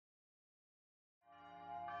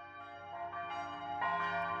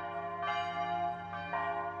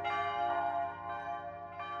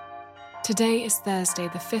Today is Thursday,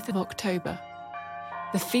 the 5th of October,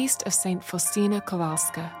 the feast of Saint Faustina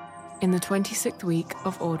Kowalska, in the 26th week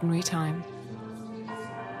of Ordinary Time.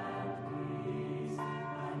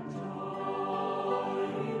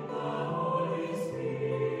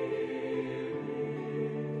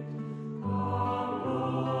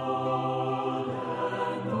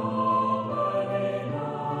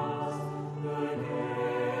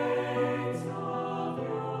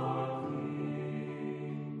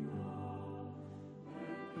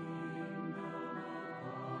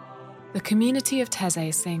 The community of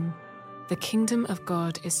Taizé sing, "The kingdom of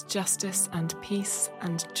God is justice and peace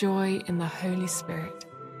and joy in the Holy Spirit.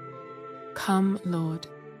 Come, Lord,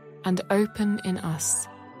 and open in us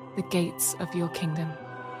the gates of your kingdom."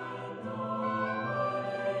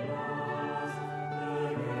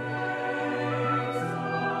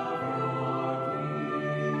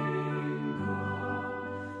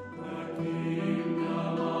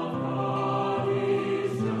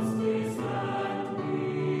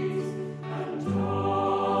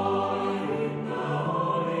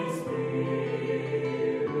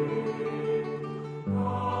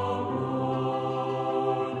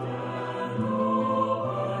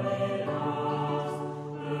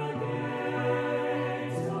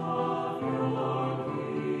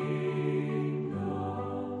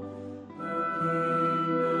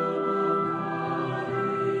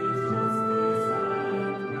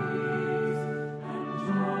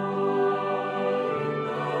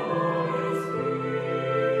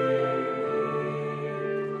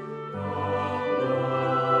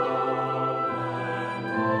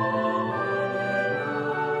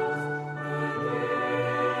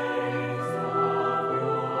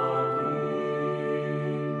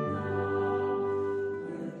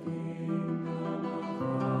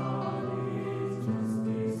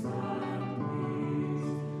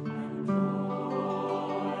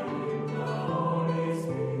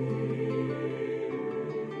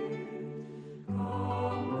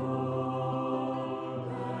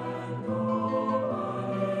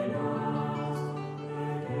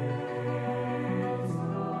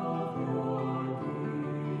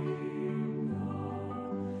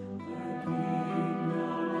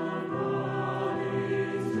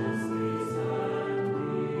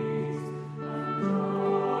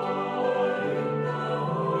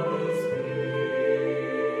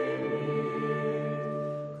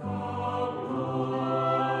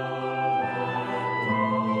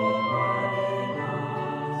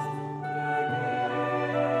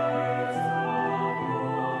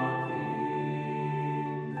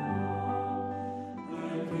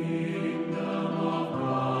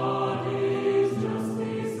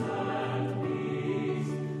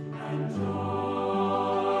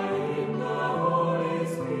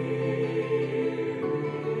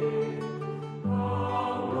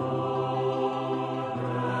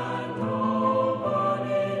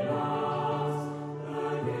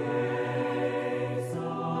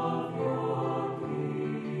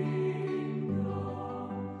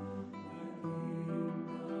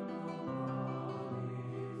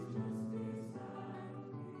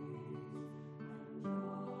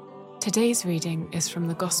 Today's reading is from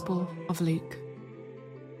the Gospel of Luke.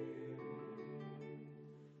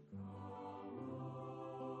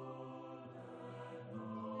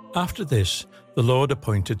 After this, the Lord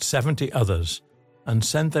appointed 70 others and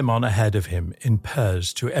sent them on ahead of him in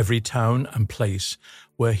pairs to every town and place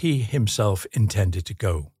where he himself intended to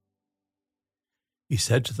go. He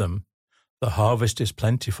said to them, "The harvest is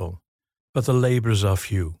plentiful, but the laborers are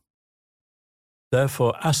few.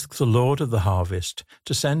 Therefore ask the Lord of the harvest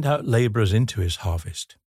to send out laborers into his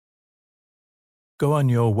harvest. Go on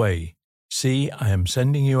your way. See, I am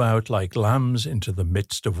sending you out like lambs into the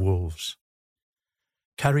midst of wolves.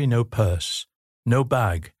 Carry no purse, no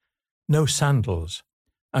bag, no sandals,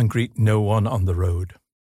 and greet no one on the road.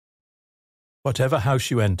 Whatever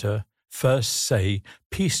house you enter, first say,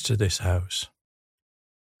 'Peace to this house.'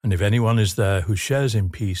 And if anyone is there who shares in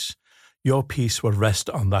peace, your peace will rest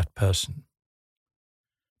on that person.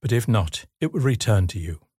 But if not, it will return to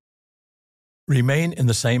you. Remain in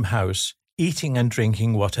the same house, eating and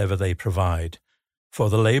drinking whatever they provide, for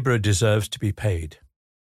the laborer deserves to be paid.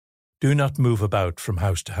 Do not move about from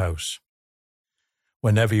house to house.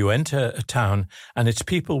 Whenever you enter a town and its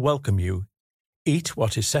people welcome you, eat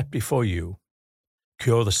what is set before you,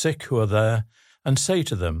 cure the sick who are there, and say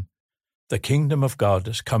to them, 'The kingdom of God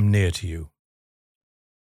has come near to you.'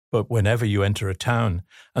 But whenever you enter a town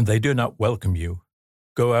and they do not welcome you,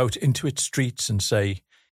 go out into its streets and say,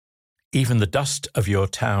 'Even the dust of your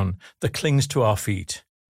town that clings to our feet,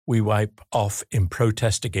 we wipe off in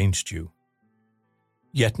protest against you.'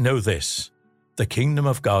 Yet know this, the kingdom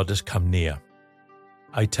of God has come near.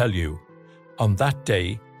 I tell you, on that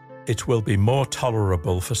day it will be more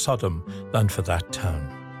tolerable for Sodom than for that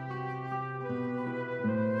town.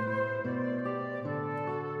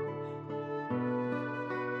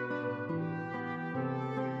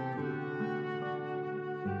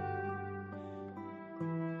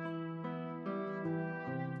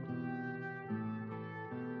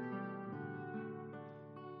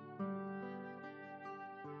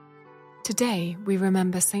 Today we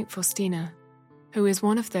remember Saint Faustina, who is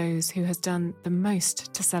one of those who has done the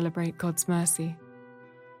most to celebrate God's mercy.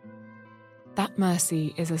 That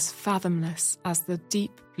mercy is as fathomless as the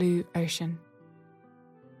deep blue ocean.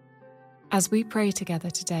 As we pray together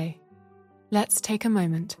today, let's take a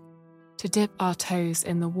moment to dip our toes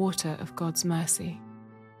in the water of God's mercy,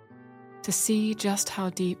 to see just how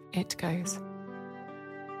deep it goes.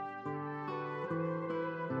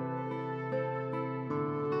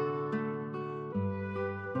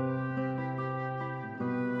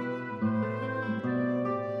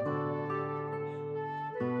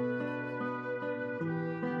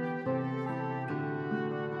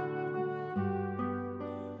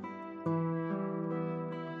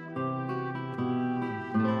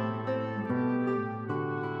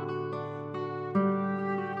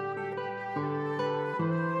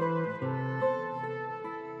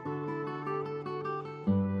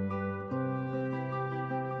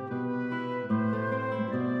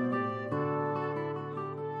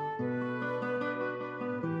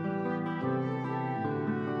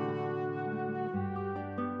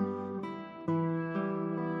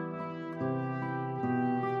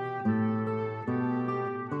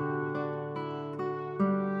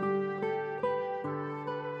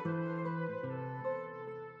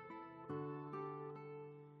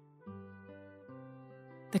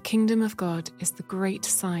 The kingdom of God is the great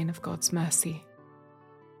sign of God's mercy.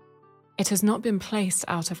 It has not been placed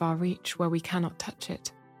out of our reach where we cannot touch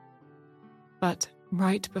it, but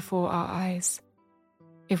right before our eyes,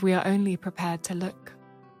 if we are only prepared to look.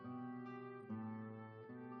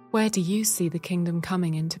 Where do you see the kingdom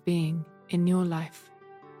coming into being in your life?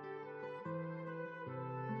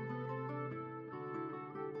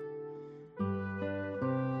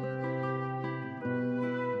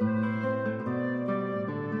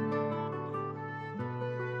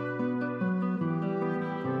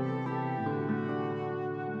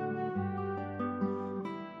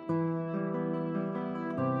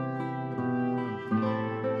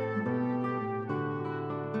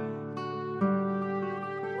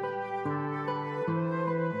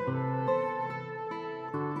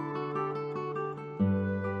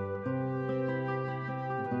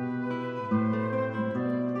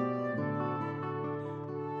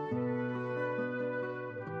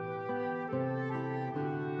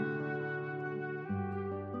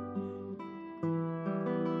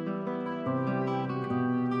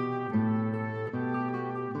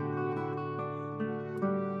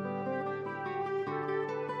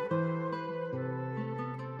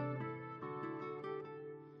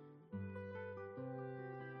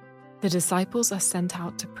 The disciples are sent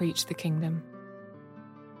out to preach the kingdom.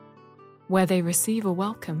 Where they receive a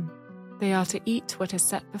welcome, they are to eat what is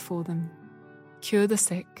set before them, cure the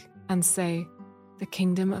sick, and say, "The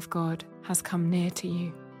kingdom of God has come near to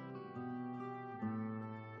you."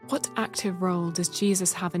 What active role does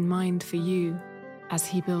Jesus have in mind for you as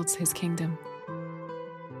he builds his kingdom?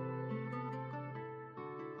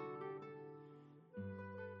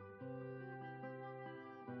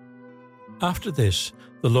 After this,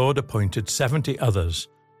 the Lord appointed 70 others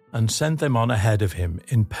and sent them on ahead of him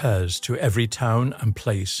in pairs to every town and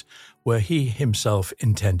place where he himself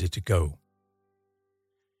intended to go.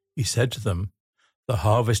 He said to them, "The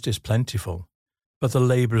harvest is plentiful, but the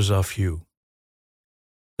labourers are few.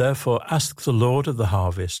 Therefore ask the Lord of the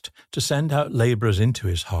harvest to send out labourers into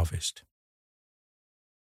his harvest.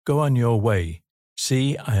 Go on your way.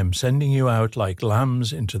 See, I am sending you out like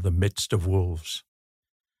lambs into the midst of wolves.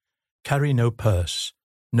 Carry no purse,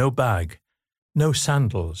 no bag, no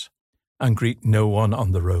sandals, and greet no one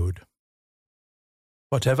on the road.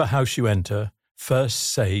 Whatever house you enter, first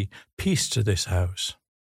say, 'Peace to this house.'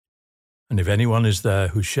 And if anyone is there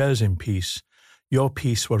who shares in peace, your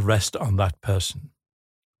peace will rest on that person.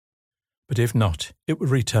 But if not, it will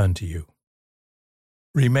return to you.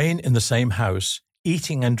 Remain in the same house,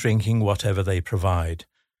 eating and drinking whatever they provide,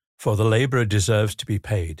 for the labourer deserves to be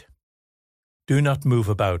paid. Do not move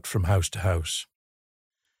about from house to house.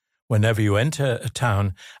 Whenever you enter a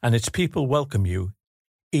town and its people welcome you,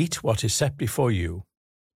 eat what is set before you.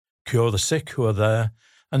 Cure the sick who are there,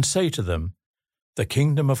 and say to them, 'The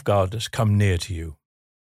kingdom of God has come near to you.'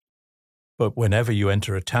 But whenever you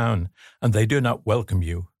enter a town and they do not welcome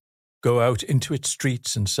you, go out into its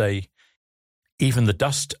streets and say, 'Even the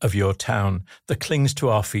dust of your town that clings to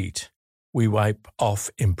our feet, we wipe off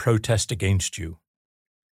in protest against you.'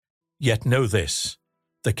 Yet know this,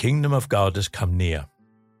 the kingdom of God has come near.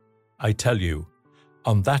 I tell you,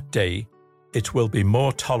 on that day it will be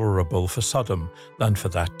more tolerable for Sodom than for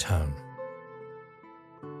that town."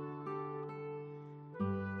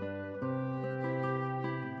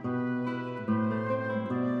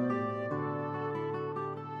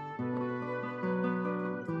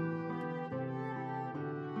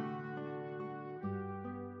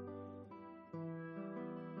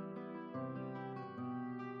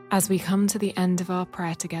 As we come to the end of our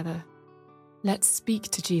prayer together, let's speak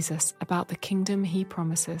to Jesus about the kingdom he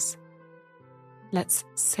promises. Let's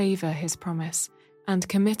savour his promise and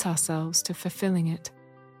commit ourselves to fulfilling it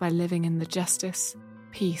by living in the justice,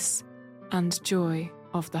 peace, and joy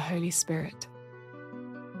of the Holy Spirit.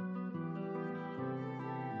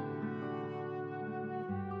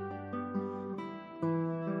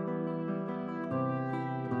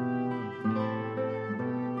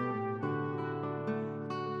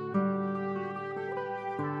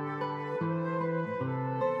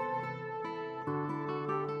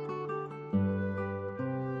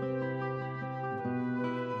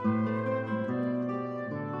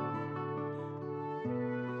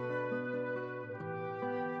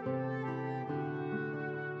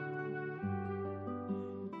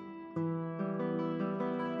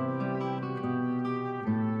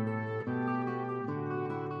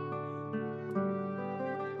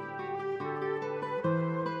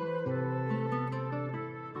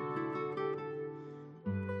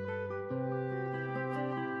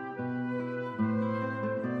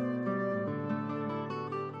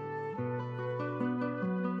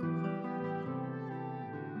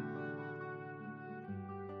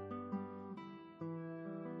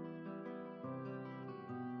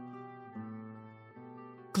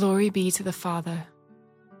 Glory be to the Father,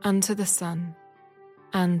 and to the Son,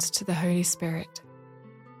 and to the Holy Spirit.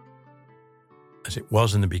 As it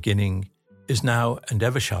was in the beginning, is now, and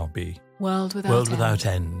ever shall be, World without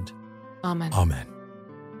end. end. Amen. Amen.